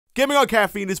Gaming on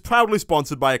Caffeine is proudly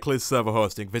sponsored by Ecliz Server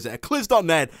Hosting. Visit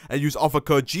ecliz.net and use offer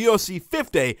code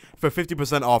GOC50 for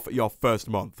 50% off your first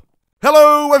month.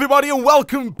 Hello everybody and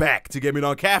welcome back to Gaming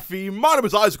on Caffeine. My name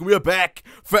is Isaac and we are back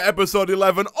for episode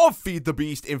 11 of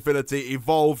FTB Infinity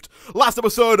Evolved. Last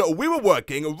episode we were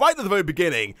working right at the very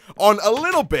beginning on a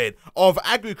little bit of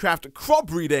AgriCraft crop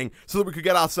breeding so that we could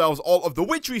get ourselves all of the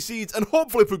Witchery seeds and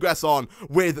hopefully progress on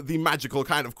with the magical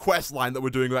kind of quest line that we're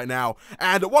doing right now.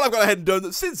 And what I've gone ahead and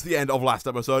done since the end of last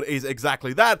episode is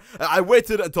exactly that. I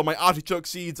waited until my artichoke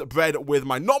seeds bred with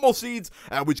my normal seeds,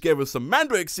 which gave us some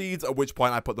mandrake seeds, at which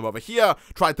point I put them over here.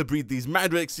 Tried to breed these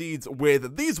mandrake seeds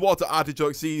with these water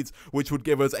artichoke seeds, which would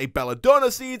give us a belladonna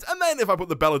seeds, and then if I put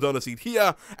the belladonna seed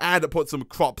here and put some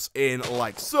crops in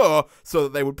like so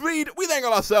that they would breed, we then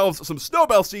got ourselves some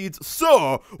snowbell seeds,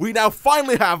 so we now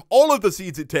finally have all of the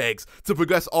seeds it takes to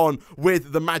progress on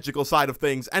with the magical side of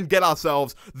things and get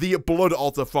ourselves the blood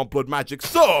altar from Blood Magic.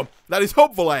 So that is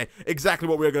hopefully exactly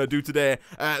what we're going to do today.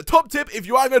 Top tip, if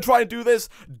you are going to try and do this,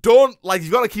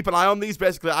 you've got to keep an eye on these.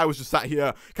 Basically, I was just sat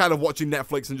here kind of watching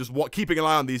Netflix and just keeping an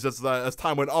eye on these as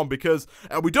time went on, because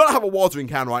we don't have a watering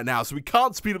can right now, so we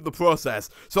can't speed up the process.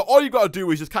 So all you got to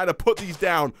do is just kind of put these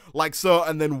down like so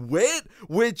and then wait,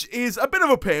 which is a bit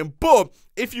of a pain, but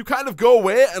if you kind of go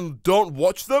away and don't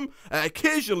watch them,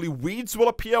 occasionally weeds will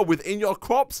appear within your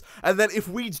crops, and then if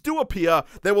weeds do appear,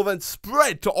 they will then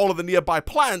spread to all of the nearby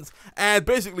plants and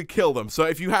basically kill them. So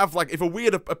if you have, if a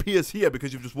weed appears here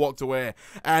because you've just walked away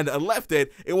and left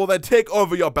it, it will then take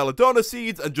over your belladonna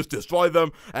seeds and just destroy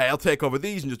them. It'll take over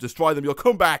these and just destroy them. You'll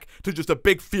come back to just a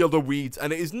big field of weeds,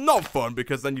 and it is not fun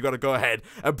because then you got to go ahead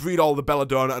and breed all the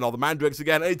belladonna and all the mandrakes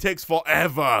again, and it takes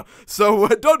forever. So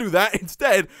don't do that.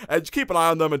 Instead, just keep an eye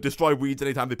on them and destroy weeds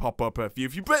anytime they pop up.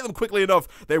 If you break them quickly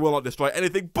enough, they will not destroy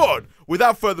anything. But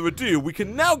without further ado, we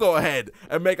can now go ahead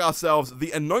and make ourselves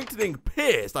the anointing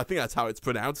paste. I think that's how it's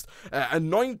pronounced.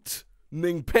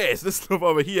 Anointing paste, this stuff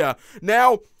over here.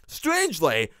 Now,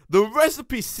 strangely, the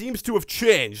recipe seems to have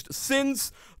changed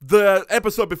since the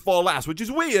episode before last, which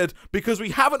is weird because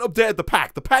we haven't updated the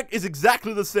pack. The pack is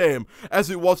exactly the same as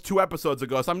it was 2 episodes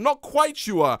ago, so I'm not quite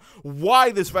sure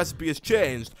why this recipe has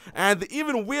changed. And the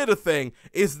even weirder thing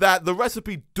is that the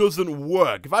recipe doesn't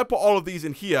work. If I put all of these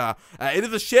in here, it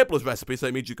is a shapeless recipe, so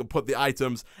it means you can put the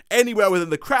items anywhere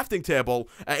within the crafting table.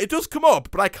 It does come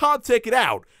up, but I can't take it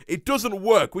out. It doesn't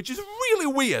work, which is really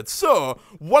weird. So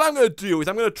what I'm going to do is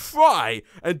I'm going to try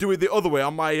and do it the other way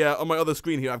on my other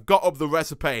screen here. I've got up the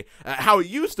recipe. How it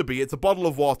used to be, it's a bottle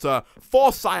of water,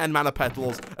 4 cyan mana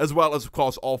petals, as well as, of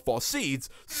course, all 4 seeds.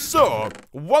 So,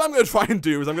 what I'm going to try and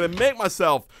do is I'm going to make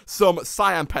myself some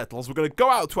cyan petals. We're going to go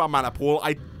out to our mana pool.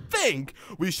 I think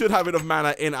we should have enough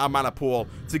mana in our mana pool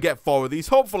to get 4 of these.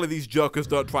 Hopefully, these jokers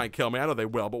don't try and kill me. I know they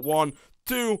will, but 1,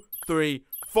 2, 3,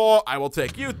 4, I will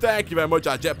take you. Thank you very much.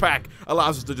 Our jetpack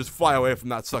allows us to just fly away from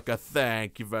that sucker.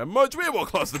 Thank you very much. We will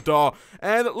close the door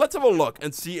and let's have a look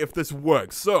and see if this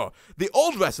works. So, the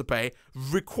old recipe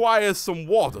requires some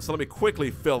water. So, let me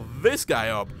quickly fill this guy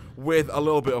up with a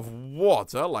little bit of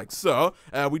water, like so.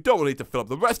 We don't need to fill up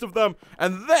the rest of them.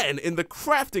 And then, in the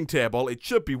crafting table, it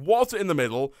should be water in the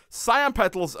middle, cyan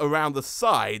petals around the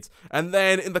sides, and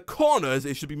then in the corners,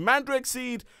 it should be mandrake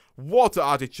seed, water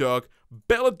artichoke,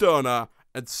 belladonna,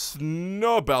 and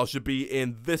snowbell should be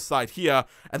in this side here,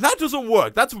 and that doesn't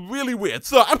work. That's really weird.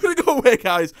 So I'm gonna go away,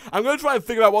 guys. I'm gonna try and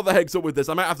figure out what the heck's up with this.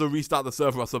 I might have to restart the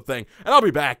server or something, and I'll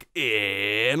be back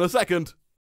in a second.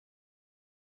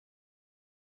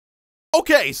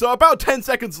 Okay, so about 10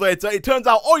 seconds later, it turns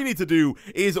out all you need to do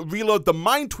is reload the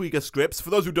Mindtweaker scripts. For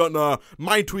those who don't know,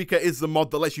 Mindtweaker is the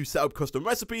mod that lets you set up custom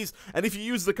recipes, and if you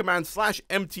use the command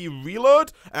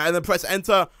 /empty-reload, and then press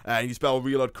enter, and you spell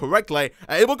reload correctly,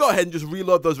 it will go ahead and just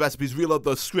reload those recipes, reload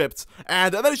those scripts,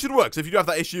 and then it should work. So if you do have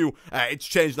that issue, it's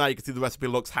changed now. You can see the recipe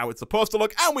looks how it's supposed to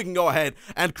look, and we can go ahead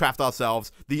and craft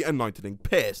ourselves the anointing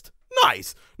paste.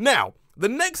 Nice! Now, the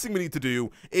next thing we need to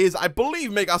do is, I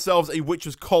believe, make ourselves a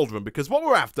Witch's Cauldron, because what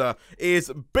we're after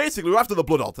is, basically, we're after the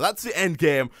Blood Altar. That's the end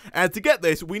game, and to get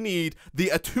this, we need the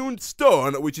Attuned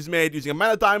Stone, which is made using a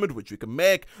Mana Diamond, which we can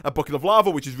make, a Bucket of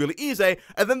Lava, which is really easy,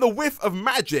 and then the Whiff of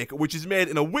Magic, which is made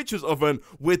in a Witch's Oven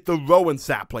with the Rowan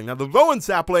Sapling. Now, the Rowan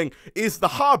Sapling is the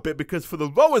hard bit, because for the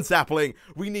Rowan Sapling,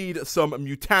 we need some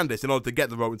Mutandis in order to get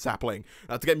the Rowan Sapling.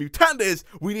 Now, to get Mutandis,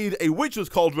 we need a Witch's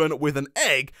Cauldron with an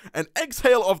egg, an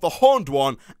exhale of the Horned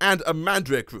One, and a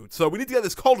mandrake root. So we need to get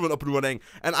this cauldron up and running,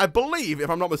 and I believe,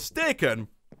 if I'm not mistaken,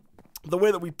 The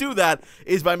way that we do that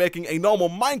is by making a normal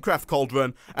Minecraft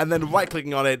cauldron and then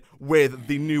right-clicking on it with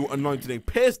the new anointing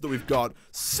paste that we've got.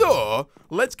 So,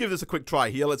 let's give this a quick try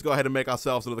here. Let's go ahead and make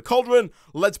ourselves another cauldron.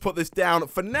 Let's put this down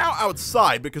for now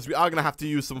outside because we are going to have to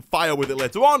use some fire with it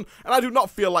later on. And I do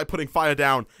not feel like putting fire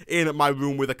down in my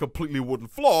room with a completely wooden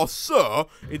floor. So,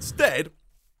 instead,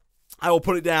 I will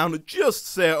put it down just,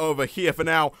 say, over here for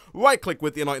now. Right-click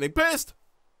with the anointing paste.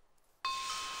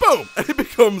 Boom! And it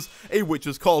becomes a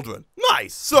witch's cauldron.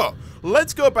 Nice! So,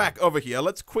 let's go back over here.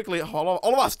 Let's quickly, all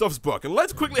of our stuff's broken.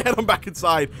 Let's quickly head on back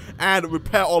inside and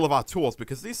repair all of our tools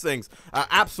because these things are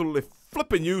absolutely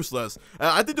flipping useless.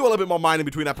 I did do a little bit more mining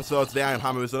between episodes. The Iron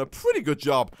Hammer has done a pretty good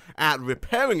job at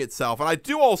repairing itself. And I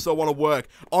do also want to work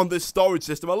on this storage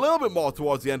system a little bit more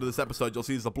towards the end of this episode. You'll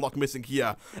see there's a block missing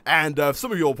here. And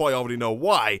some of you will probably already know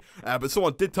why. But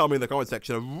someone did tell me in the comment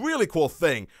section a really cool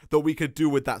thing that we could do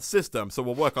with that system. So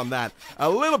we'll work on that a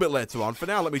little bit later on. For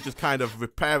now, let me just kind of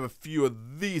repair a few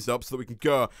of these up so that we can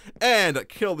go and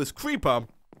kill this creeper.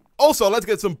 Also, let's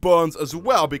get some bones as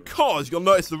well, because you'll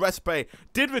notice the recipe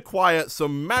did require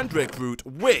some mandrake root,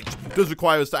 which does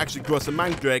require us to actually grow some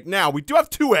mandrake. Now, we do have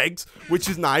 2 eggs, which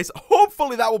is nice.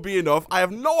 Hopefully that will be enough. I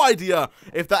have no idea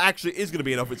if that actually is going to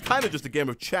be enough. It's kind of just a game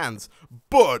of chance,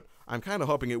 but I'm kind of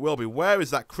hoping it will be. Where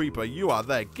is that creeper? You are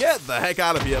there. Get the heck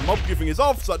out of here. Mob griefing is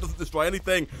off, so it doesn't destroy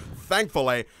anything,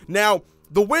 thankfully. Now,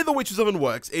 the way the witch's oven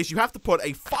works is you have to put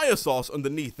a fire source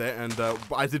underneath it, and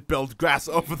I did build grass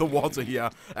over the water here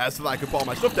so that I could put all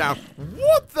my stuff down.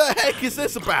 What the heck is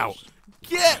this about?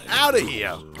 Get out of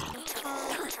here!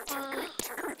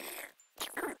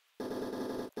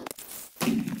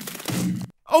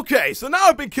 Okay, so now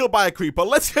I've been killed by a creeper.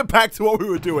 Let's get back to what we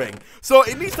were doing. So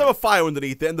it needs to have a fire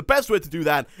underneath it, and the best way to do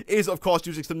that is, of course,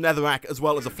 using some netherrack as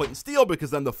well as a flint and steel,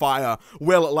 because then the fire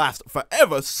will last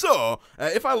forever. So,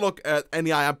 if I look at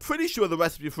NEI, I'm pretty sure the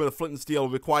recipe for the flint and steel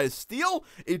requires steel.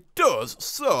 It does.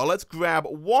 So, let's grab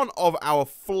one of our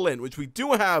flint, which we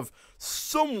do have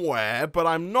somewhere, but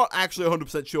I'm not actually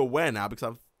 100% sure where now,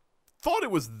 because I thought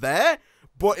it was there,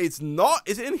 but it's not.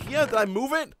 Is it in here? Did I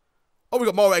move it? Oh, we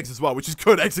got more eggs as well, which is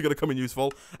good. Eggs are going to come in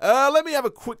useful. Let me have a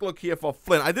quick look here for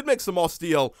flint. I did make some more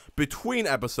steel between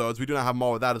episodes. We do now have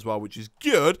more of that as well, which is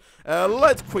good.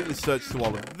 Let's quickly search through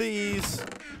all of these.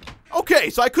 Okay,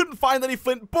 so I couldn't find any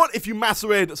flint, but if you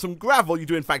macerate some gravel, you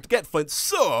do in fact get flint,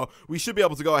 so we should be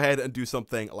able to go ahead and do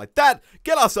something like that,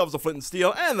 get ourselves a flint and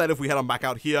steel, and then if we head on back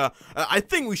out here, I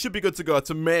think we should be good to go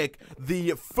to make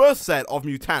the first set of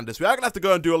Mutandis. We are going to have to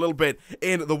go and do a little bit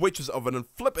in the witch's oven, and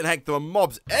flipping heck, there are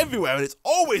mobs everywhere, and it's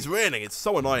always raining. It's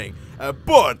so annoying.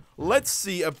 But let's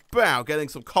see about getting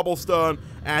some cobblestone,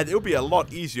 and it would be a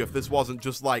lot easier if this wasn't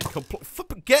just like,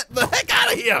 flipping, get the heck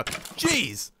out of here!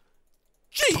 Jeez!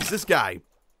 Jeez, this guy.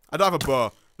 I don't have a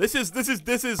bow. This is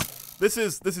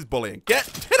bullying.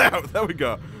 Get out. There we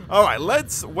go. All right,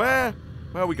 where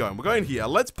are we going? We're going here.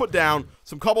 Let's put down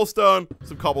some cobblestone,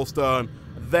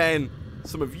 then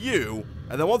some of you.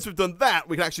 And then once we've done that,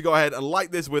 we can actually go ahead and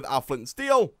light this with our flint and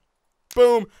steel.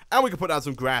 Boom. And we can put down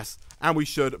some grass, and we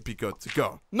should be good to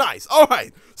go. Nice. All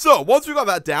right. So once we've got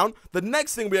that down, the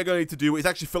next thing we are going to need to do is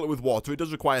actually fill it with water. It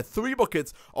does require 3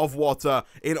 buckets of water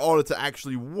in order to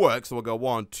actually work. So we'll go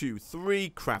 1, 2, 3.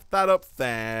 Craft that up.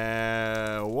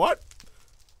 There. What?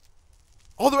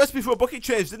 Oh, the recipe for a bucket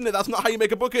changed, didn't it? That's not how you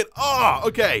make a bucket. Oh,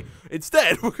 okay.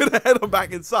 Instead, we're going to head on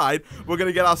back inside. We're going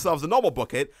to get ourselves a normal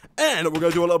bucket, and we're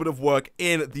going to do a little bit of work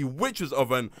in the witch's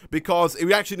oven, because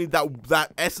we actually need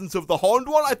that essence of the horned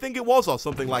one, I think it was, or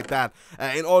something like that,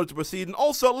 in order to proceed. And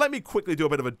also, let me quickly do a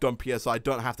bit of a dump here so I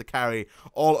don't have to carry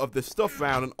all of this stuff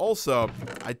around. And also,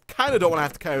 I kind of don't want to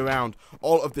have to carry around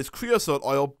all of this creosote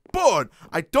oil, but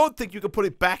I don't think you can put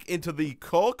it back into the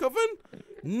coke oven.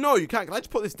 No, you can't. Can I just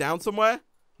put this down somewhere?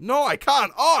 No, I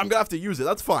can't. Oh, I'm going to have to use it.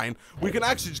 That's fine. We can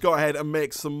actually just go ahead and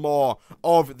make some more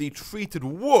of the treated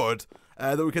wood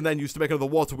that we can then use to make another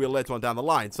water wheel later on down the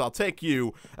line. So I'll take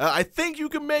you. I think you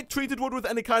can make treated wood with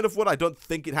any kind of wood. I don't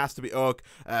think it has to be oak.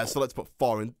 So let's put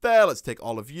 4 in there. Let's take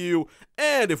all of you.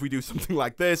 And if we do something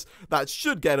like this, that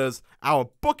should get us our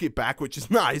bucket back, which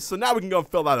is nice. So now we can go and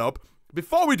fill that up.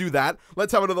 Before we do that,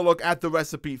 let's have another look at the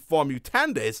recipe for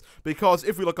Mutandis, because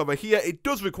if we look over here, it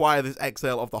does require this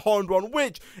exhale of the horned one,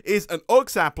 which is an oak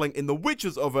sapling in the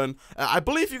witch's oven. I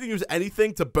believe you can use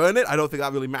anything to burn it. I don't think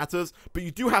that really matters, but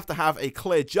you do have to have a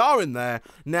clay jar in there.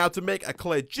 Now, to make a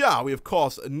clay jar, we of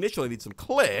course initially need some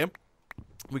clay.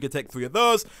 We can take 3 of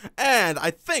those, and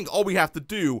I think all we have to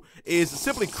do is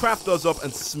simply craft those up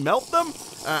and smelt them,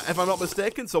 if I'm not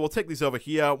mistaken. So we'll take these over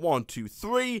here. 1, 2,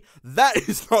 3. That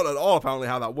is not at all apparently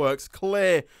how that works.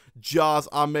 Clay jars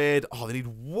are made. Oh, they need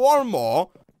 1 more.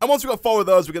 And once we've got 4 of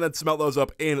those, we're going to smelt those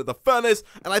up in the furnace.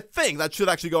 And I think that should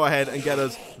actually go ahead and get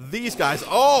us these guys.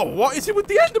 Oh, what is it with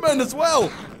the Enderman as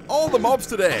well? All the mobs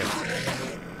today.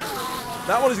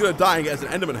 That one is going to die and get us an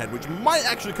Enderman head, which might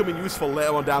actually come in useful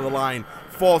later on down the line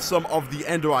for some of the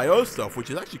Ender IO stuff,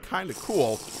 which is actually kind of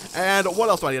cool. And what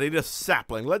else do I need? I need a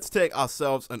sapling. Let's take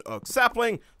ourselves an oak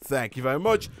sapling. Thank you very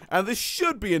much. And this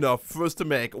should be enough for us to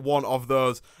make one of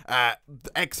those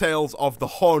exhales of the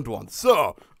horned one.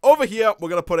 So, over here, we're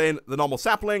going to put in the normal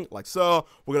sapling, like so.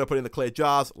 We're going to put in the clay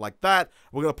jars, like that.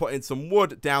 We're going to put in some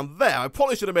wood down there. I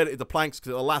probably should have made it into planks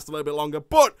because it'll last a little bit longer,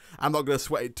 but I'm not going to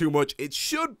sweat it too much. It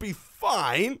should be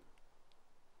fine.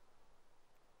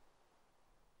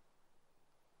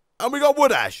 And we got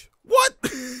wood ash.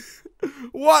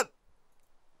 What?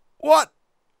 What?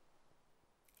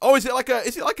 Oh, is it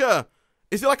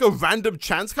like a random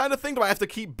chance kind of thing? Do I have to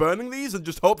keep burning these and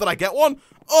just hope that I get one?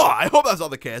 Oh, I hope that's not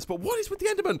the case. But what is with the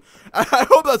Enderman? I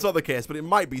hope that's not the case, but it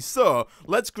might be. So,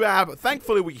 let's grab,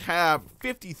 thankfully we have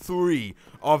 53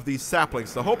 of these saplings,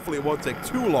 so hopefully it won't take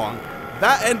too long.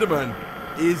 That Enderman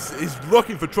is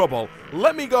looking for trouble.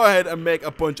 Let me go ahead and make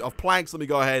a bunch of planks. Let me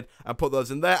go ahead and put those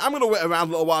in there. I'm going to wait around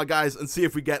a little while, guys, and see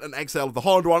if we get an exhale of the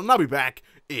horned one, and I'll be back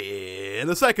in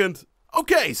a second.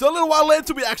 Okay, so a little while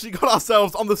later, we actually got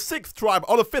ourselves on the 5th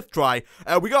try,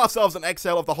 we got ourselves an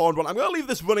exhale of the horned one. I'm going to leave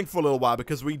this running for a little while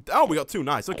because we got 2,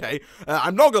 nice, okay.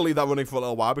 I'm not going to leave that running for a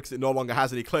little while because it no longer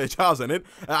has any clay jars in it.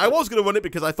 I was going to run it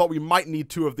because I thought we might need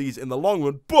 2 of these in the long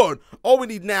run, but all we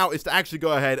need now is to actually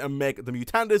go ahead and make the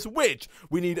Mutandis, which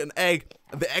we need an egg,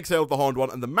 the exhale of the horned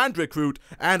one, and the mandrake root.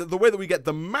 And the way that we get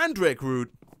the mandrake root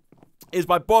is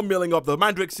by bone mealing up the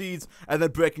mandrake seeds and then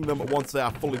breaking them once they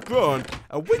are fully grown,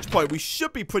 at which point we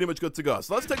should be pretty much good to go.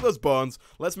 So let's take those bones,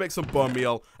 let's make some bone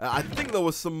meal. I think there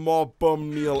was some more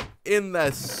bone meal in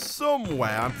there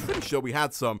somewhere. I'm pretty sure we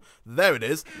had some. There it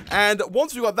is. And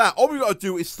once we got that, all we got to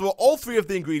do is throw all 3 of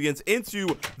the ingredients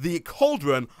into the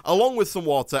cauldron along with some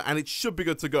water, and it should be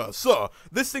good to go. So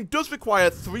this thing does require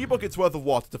 3 buckets worth of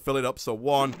water to fill it up. So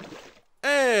 1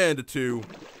 and 2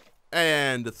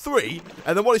 and 3,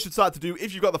 and then what it should start to do,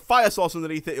 if you've got the fire source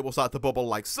underneath it, it will start to bubble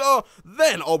like so.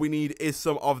 Then all we need is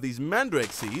some of these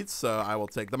mandrake seeds, so I will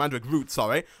take the mandrake root,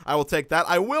 sorry, I will take that.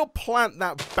 I will plant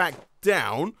that back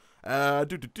down.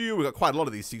 We've got quite a lot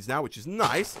of these seeds now, which is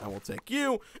nice. And we'll take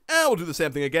you, and we'll do the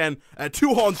same thing again.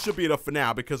 2 horns should be enough for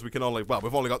now, because we can only, well,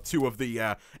 we've only got 2 of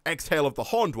the exhale of the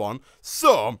horned one,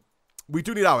 so we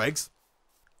do need our eggs.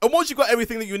 And once you've got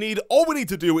everything that you need, all we need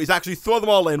to do is actually throw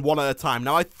them all in one at a time.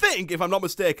 Now, I think, if I'm not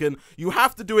mistaken, you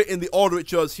have to do it in the order it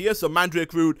shows here. So,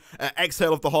 mandrake root,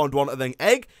 exhale of the horned one, and then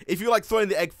egg. If you like throwing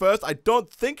the egg first, I don't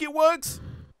think it works.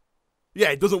 Yeah,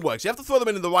 it doesn't work. So, you have to throw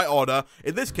them in the right order.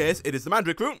 In this case, it is the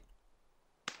mandrake root,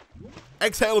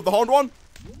 exhale of the horned one,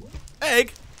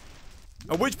 egg.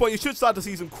 At which point, you should start to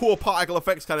see some cool particle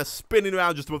effects kind of spinning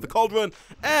around just above the cauldron.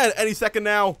 And any second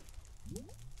now.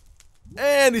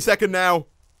 Any second now.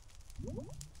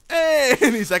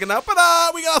 Any second now, but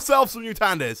we got ourselves some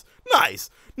Mutandis.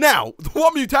 Nice. Now,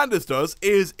 what Mutandis does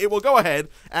is it will go ahead,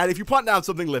 and if you plant down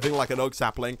something living like an oak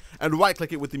sapling and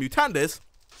right-click it with the Mutandis,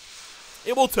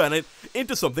 it will turn it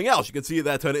into something else. You can see it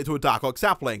there, turn it into a dark oak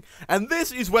sapling. And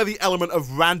this is where the element of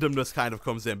randomness kind of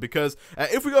comes in, because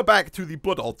if we go back to the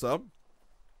blood altar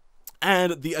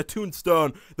and the attuned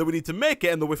stone that we need to make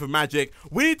it in the whiff of magic,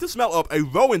 we need to smelt up a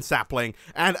rowan sapling.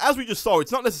 And as we just saw,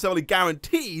 it's not necessarily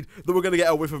guaranteed that we're going to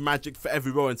get a whiff of magic for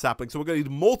every rowan sapling. So we're going to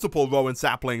need multiple rowan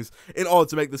saplings in order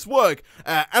to make this work.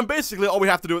 And basically, all we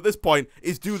have to do at this point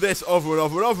is do this over and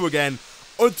over and over again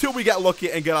until we get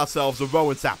lucky and get ourselves a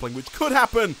rowan sapling, which could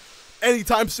happen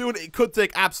anytime soon. It could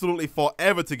take absolutely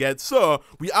forever to get, so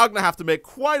we are going to have to make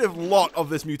quite a lot of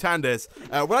this Mutandis.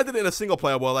 When I did it in a single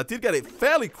player world, I did get it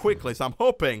fairly quickly, so I'm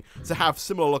hoping to have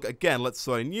similar luck again. Let's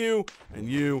throw in you, and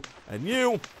you, and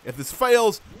you. If this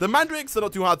fails, the mandrakes are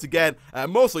not too hard to get.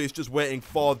 Mostly it's just waiting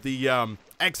for the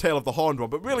exhale of the horned one,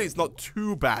 but really it's not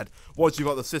too bad once you've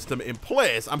got the system in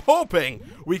place. I'm hoping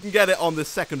we can get it on this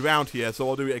second round here, so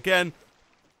I'll do it again.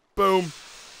 Boom,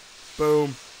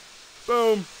 boom,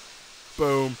 boom.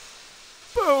 Boom.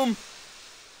 Boom.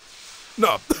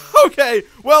 No. Okay.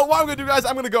 Well, what I'm going to do, guys,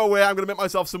 I'm going to go away. I'm going to make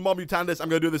myself some more Mutandis. I'm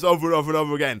going to do this over and over and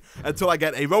over again until I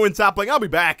get a rowan sapling. I'll be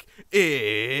back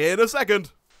in a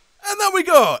second. And there we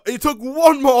go. It took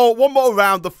one more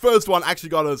round. The first one actually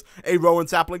got us a rowan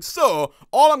sapling. So,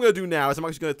 all I'm going to do now is I'm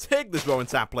actually going to take this rowan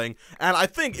sapling, and I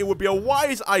think it would be a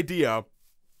wise idea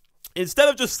instead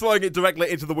of just throwing it directly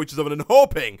into the Witch's Oven and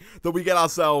hoping that we get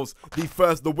ourselves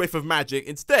the whiff of magic,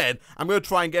 instead, I'm going to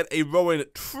try and get a rowan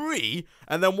tree,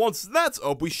 and then once that's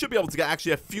up, we should be able to get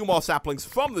actually a few more saplings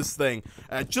from this thing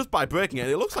just by breaking it.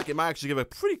 And it looks like it might actually give a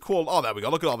pretty cool... Oh, there we go.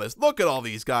 Look at all this. Look at all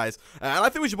these guys. And I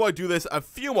think we should probably do this a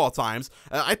few more times.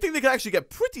 I think they can actually get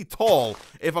pretty tall,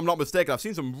 if I'm not mistaken. I've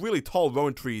seen some really tall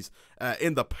rowan trees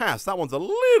in the past. That one's a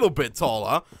little bit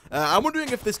taller. I'm wondering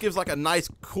if this gives like a nice,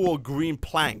 cool green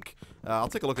plank. I'll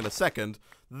take a look in a second.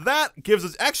 That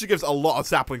actually gives a lot of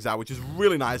saplings out, which is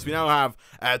really nice. We now have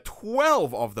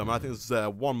 12 of them. I think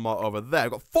there's one more over there.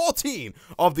 We've got 14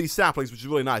 of these saplings, which is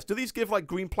really nice. Do these give like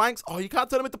green planks? Oh, you can't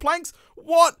turn them into planks?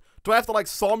 What? Do I have to like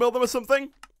sawmill them or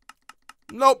something?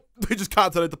 Nope, they just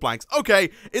can't turn into planks. Okay,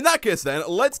 in that case then,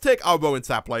 let's take our rowan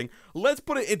sapling, let's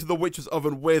put it into the Witch's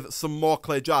Oven with some more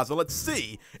clay jars, and let's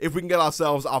see if we can get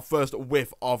ourselves our first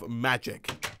whiff of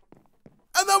magic.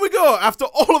 And there we go! After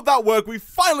all of that work, we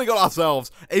finally got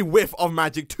ourselves a whiff of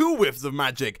magic, 2 whiffs of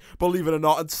magic, believe it or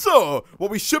not. And so, what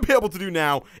we should be able to do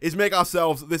now is make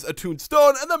ourselves this attuned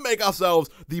stone, and then make ourselves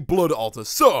the blood altar.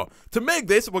 So, to make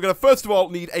this, we're going to first of all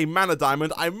need a mana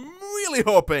diamond. I'm really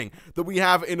hoping that we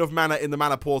have enough mana in the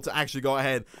mana pool to actually go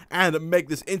ahead and make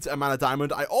this into a mana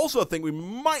diamond. I also think we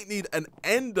might need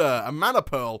a mana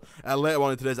pearl later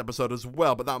on in today's episode as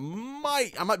well, but I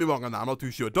might be wrong on that. I'm not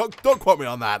too sure. Don't quote me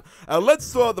on that.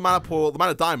 Let's throw the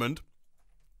mana diamond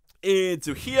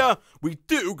into here. We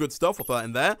do good stuff. We'll throw that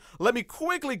in there. Let me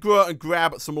quickly grow and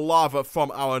grab some lava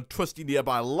from our trusty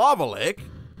nearby lava lake.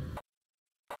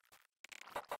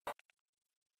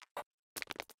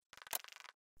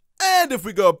 And if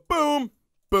we go boom,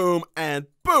 boom, and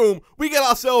boom, we get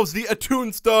ourselves the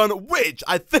attuned stone, which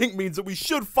I think means that we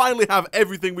should finally have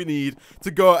everything we need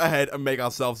to go ahead and make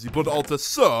ourselves the blood altar.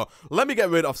 So, let me get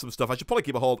rid of some stuff. I should probably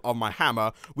keep a hold of my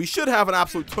hammer. We should have an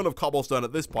absolute ton of cobblestone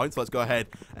at this point, so let's go ahead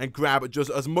and grab just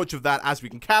as much of that as we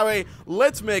can carry.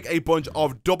 Let's make a bunch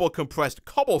of double compressed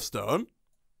cobblestone.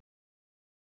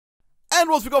 And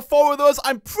once we got 4 of those,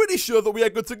 I'm pretty sure that we are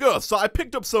good to go. So I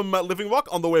picked up some living rock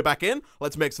on the way back in.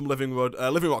 Let's make some living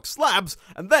rock slabs.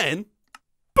 And then,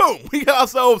 boom, we get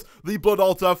ourselves the blood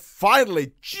altar.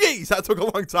 Finally, jeez, that took a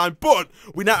long time. But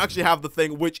we now actually have the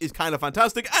thing, which is kind of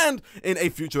fantastic. And in a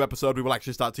future episode, we will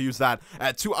actually start to use that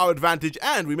to our advantage.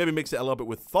 And we maybe mix it a little bit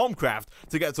with Thaumcraft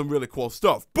to get some really cool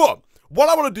stuff. But what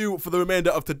I want to do for the remainder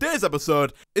of today's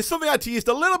episode is something I teased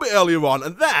a little bit earlier on,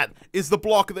 and that is the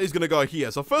block that is going to go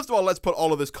here. So first of all, let's put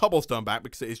all of this cobblestone back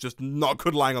because it is just not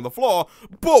good lying on the floor.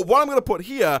 But what I'm going to put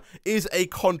here is a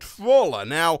controller.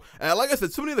 Now, like I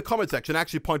said, somebody in the comment section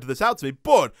actually pointed this out to me,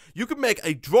 but you can make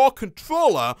a draw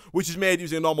controller, which is made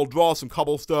using a normal draw, some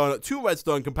cobblestone, 2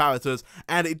 redstone comparators,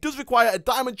 and it does require a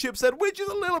diamond chipset, which is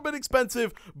a little bit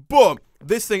expensive, but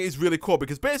this thing is really cool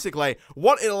because basically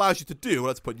what it allows you to do,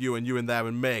 let's put you and you in there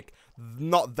and make,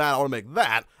 not that, I want to make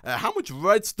that. How much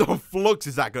redstone flux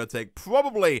is that going to take?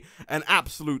 Probably an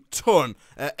absolute ton.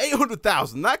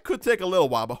 800,000, that could take a little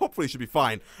while, but hopefully it should be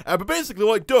fine. But basically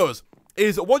what it does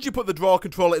is once you put the draw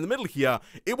controller in the middle here,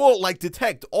 it will like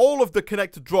detect all of the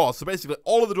connected drawers. So basically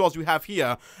all of the drawers you have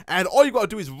here, and all you've got to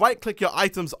do is right click your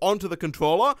items onto the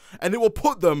controller and it will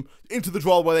put them into the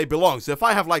drawer where they belong. So if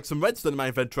I have like some redstone in my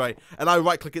inventory and I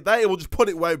right click it there, it will just put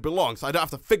it where it belongs. So I don't have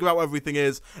to figure out where everything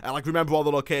is and like remember all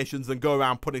the locations and go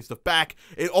around putting stuff back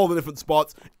in all the different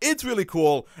spots. It's really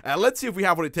cool. Let's see if we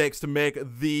have what it takes to make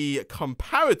the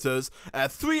comparators.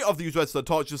 3 of these redstone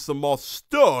torches, some more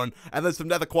stone, and then some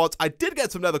nether quartz. I did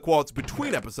get some nether quartz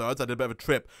between episodes. I did a bit of a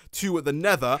trip to the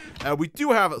nether. We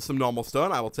do have some normal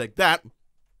stone. I will take that.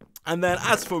 And then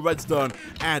as for redstone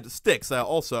and sticks, they are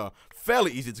also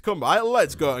fairly easy to come by.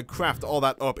 Let's go and craft all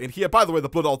that up in here. By the way, the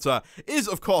blood altar is,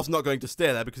 of course, not going to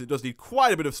stay there because it does need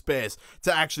quite a bit of space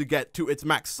to actually get to its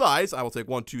max size. I will take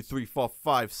 1, 2, 3, 4,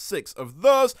 5, 6 of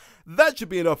those. That should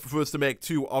be enough for us to make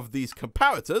 2 of these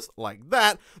comparators, like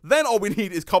that. Then all we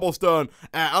need is cobblestone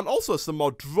and also some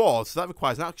more drawers. So that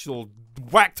requires an actual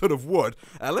whack ton of wood.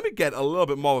 Let me get a little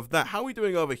bit more of that. How are we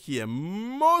doing over here?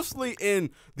 Mostly in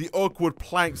the oak wood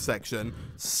plank section.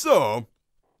 So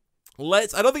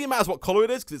I don't think it matters what color it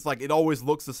is, because it's like it always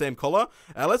looks the same color.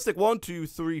 Let's take 1, 2,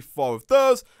 3, 4 of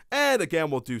those. And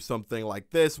again, we'll do something like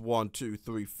this. 1, 2,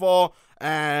 3, 4.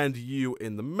 And you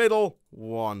in the middle.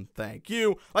 1, thank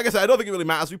you. Like I said, I don't think it really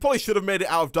matters. We probably should have made it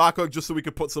out of dark oak just so we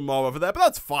could put some more over there, but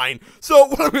that's fine. So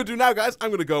what I'm going to do now, guys, I'm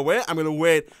going to go away. I'm going to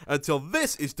wait until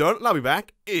this is done, and I'll be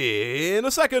back in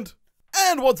a second.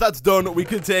 And once that's done, we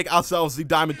can take ourselves the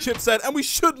diamond chipset, and we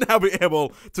should now be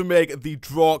able to make the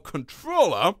draw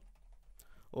controller.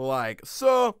 Like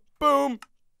so. Boom.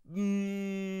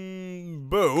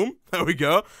 Boom. There we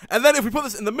go. And then if we put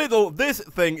this in the middle, this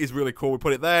thing is really cool. We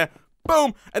put it there.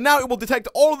 Boom, and now it will detect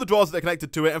all of the drawers that are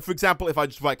connected to it. And for example, if I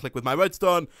just right-click with my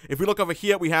redstone, if we look over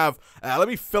here, we have, let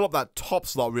me fill up that top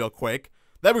slot real quick.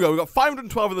 There we go, we've got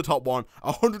 512 in the top one,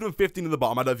 115 in the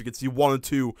bottom. I don't know if you can see 1 and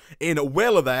 2 in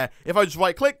Whaler there. If I just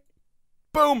right-click,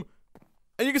 boom,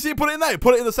 and you can see it put it in there,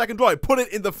 put it in the second drawer, put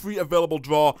it in the free available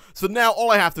drawer. So now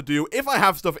all I have to do, if I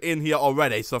have stuff in here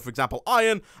already, so for example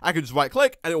iron, I can just right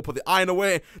click and it will put the iron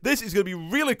away. This is going to be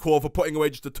really cool for putting away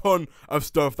just a ton of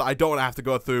stuff that I don't want to have to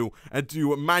go through and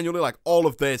do manually, like all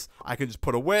of this. I can just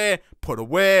put away,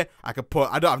 I can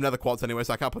put, I don't have nether quartz anyway,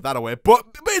 so I can't put that away, but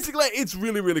basically it's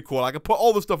really, really cool. I can put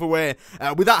all the stuff away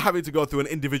without having to go through and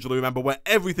individually remember where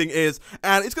everything is,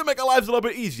 and it's going to make our lives a little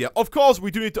bit easier. Of course,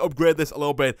 we do need to upgrade this a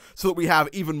little bit so that we have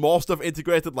even more stuff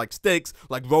integrated, like sticks,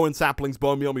 like rowan saplings,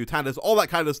 bone meal, mutandis, all that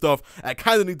kind of stuff.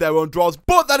 Kind of need their own drawers,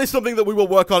 but that is something that we will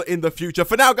work on in the future.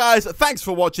 For now, guys, thanks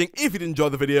for watching. If you did enjoy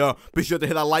the video, be sure to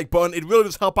hit that like button. It really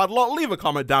does help out a lot. Leave a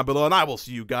comment down below, and I will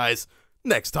see you guys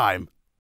next time.